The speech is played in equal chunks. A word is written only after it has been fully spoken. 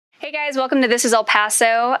Hey guys, welcome to This is El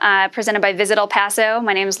Paso, presented by Visit El Paso.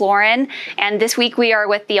 My name is Lauren, and this week we are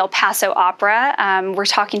with the El Paso Opera. We're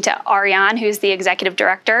talking to Ariane, who's the executive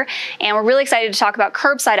director, and we're really excited to talk about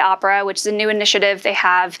Curbside Opera, which is a new initiative they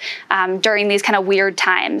have during these kind of weird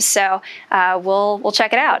times. So we'll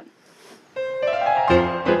check it out.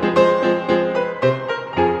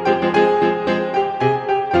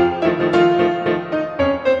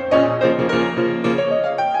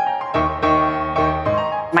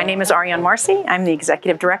 My name is Ariane Marcy. I'm the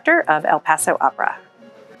Executive Director of El Paso Opera.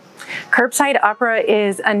 Curbside Opera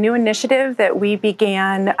is a new initiative that we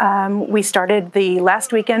began. We started the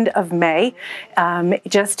last weekend of May,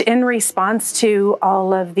 just in response to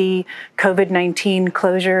all of the COVID-19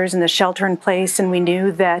 closures and the shelter in place. And we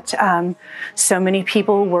knew that so many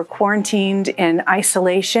people were quarantined in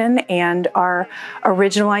isolation. And our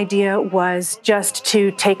original idea was just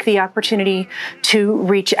to take the opportunity to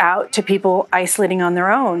reach out to people isolating on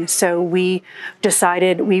their own. So we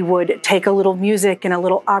decided we would take a little music and a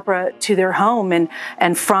little opera to their home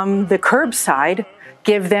and from the curbside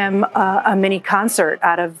give them a mini concert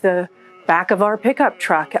out of the back of our pickup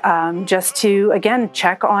truck, just to, again,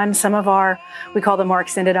 check on some of our, we call them our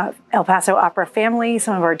extended El Paso Opera family,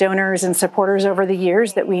 some of our donors and supporters over the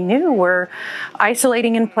years that we knew were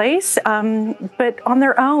isolating in place, but on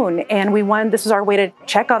their own. And we wanted, this was our way to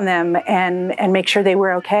check on them and make sure they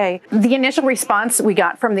were okay. The initial response we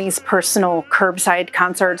got from these personal curbside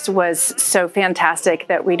concerts was so fantastic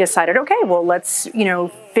that we decided, okay, well, let's,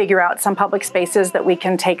 figure out some public spaces that we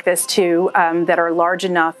can take this to that are large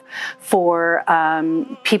enough for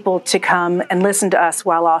people to come and listen to us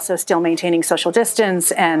while also still maintaining social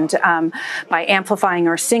distance. And by amplifying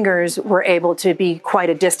our singers, we're able to be quite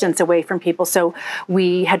a distance away from people. So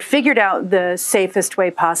we had figured out the safest way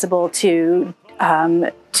possible to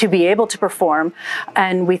be able to perform.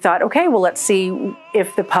 And we thought, okay, well, let's see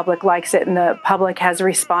if the public likes it. And the public has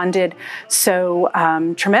responded so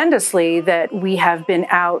tremendously that we have been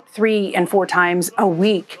out 3 and 4 times a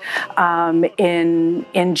week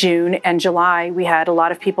in June and July. We had a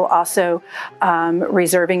lot of people also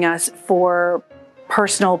reserving us for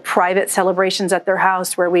personal private celebrations at their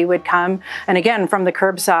house where we would come. And again, from the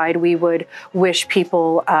curbside, we would wish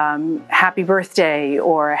people happy birthday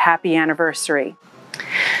or happy anniversary.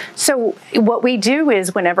 So what we do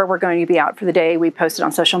is whenever we're going to be out for the day, we post it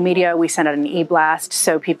on social media. We send out an e-blast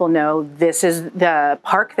so people know this is the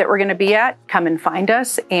park that we're going to be at. Come and find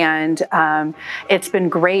us. And it's been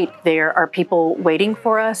great. There are people waiting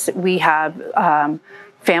for us. We have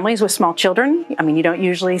families with small children. I mean, you don't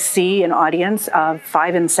usually see an audience of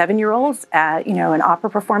 5 and 7-year-olds at, an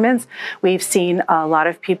opera performance. We've seen a lot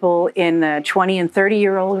of people in the 20 and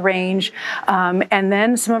 30-year-old range. And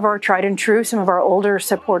then some of our tried and true, some of our older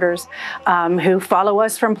supporters who follow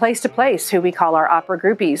us from place to place, who we call our opera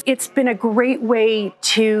groupies. It's been a great way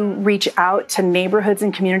to reach out to neighborhoods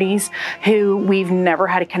and communities who we've never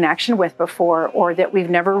had a connection with before or that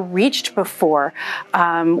we've never reached before.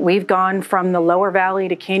 We've gone from the lower valley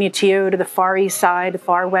to Canutillo to the far east side, the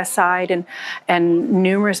far west side, and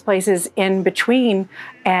numerous places in between.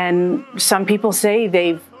 And some people say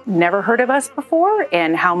they've never heard of us before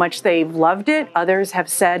and how much they've loved it. Others have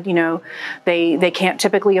said, they can't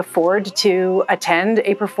typically afford to attend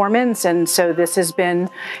a performance. And so this has been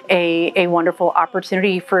a wonderful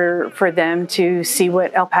opportunity for them to see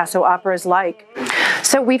what El Paso Opera is like.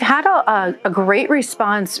 So we've had a great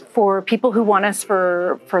response for people who want us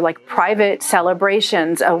for like private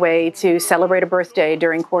celebrations, a way to celebrate a birthday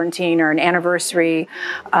during quarantine or an anniversary,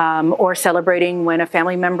 or celebrating when a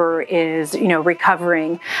family member is,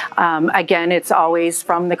 recovering. Again, it's always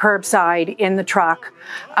from the curbside in the truck,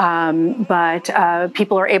 but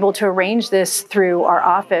people are able to arrange this through our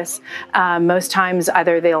office. Most times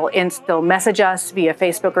either they'll message us via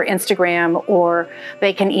Facebook or Instagram, or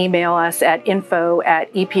they can email us at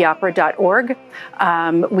info@epopera.org.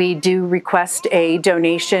 We do request a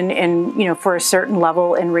donation for a certain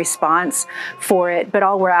level in response for it, but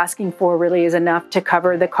all we're asking for really is enough to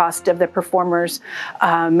cover the cost of the performers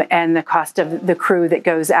and the cost of the crew that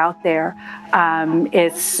goes out there.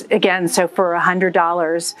 It's, again, so for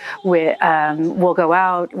 $100, we'll go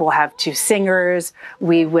out, we'll have 2 singers,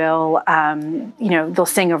 we will, they'll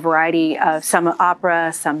sing a variety of some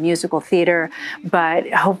opera, some musical theater, but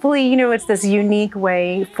hopefully, it's this unique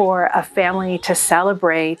way for a family to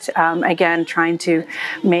celebrate, again, trying to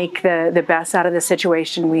make the best out of the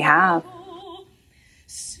situation we have.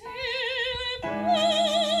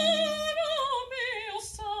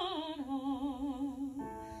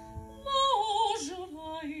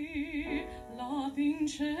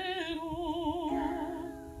 Cielo,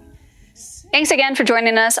 Thanks again for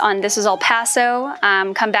joining us on This is El Paso.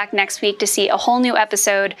 Come back next week to see a whole new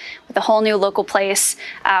episode with a whole new local place.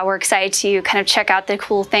 We're excited to kind of check out the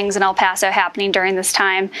cool things in El Paso happening during this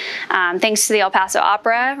time. Thanks to the El Paso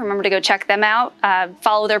Opera. Remember to go check them out.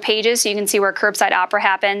 Follow their pages so you can see where Curbside Opera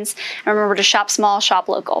happens. And remember to shop small, shop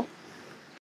local.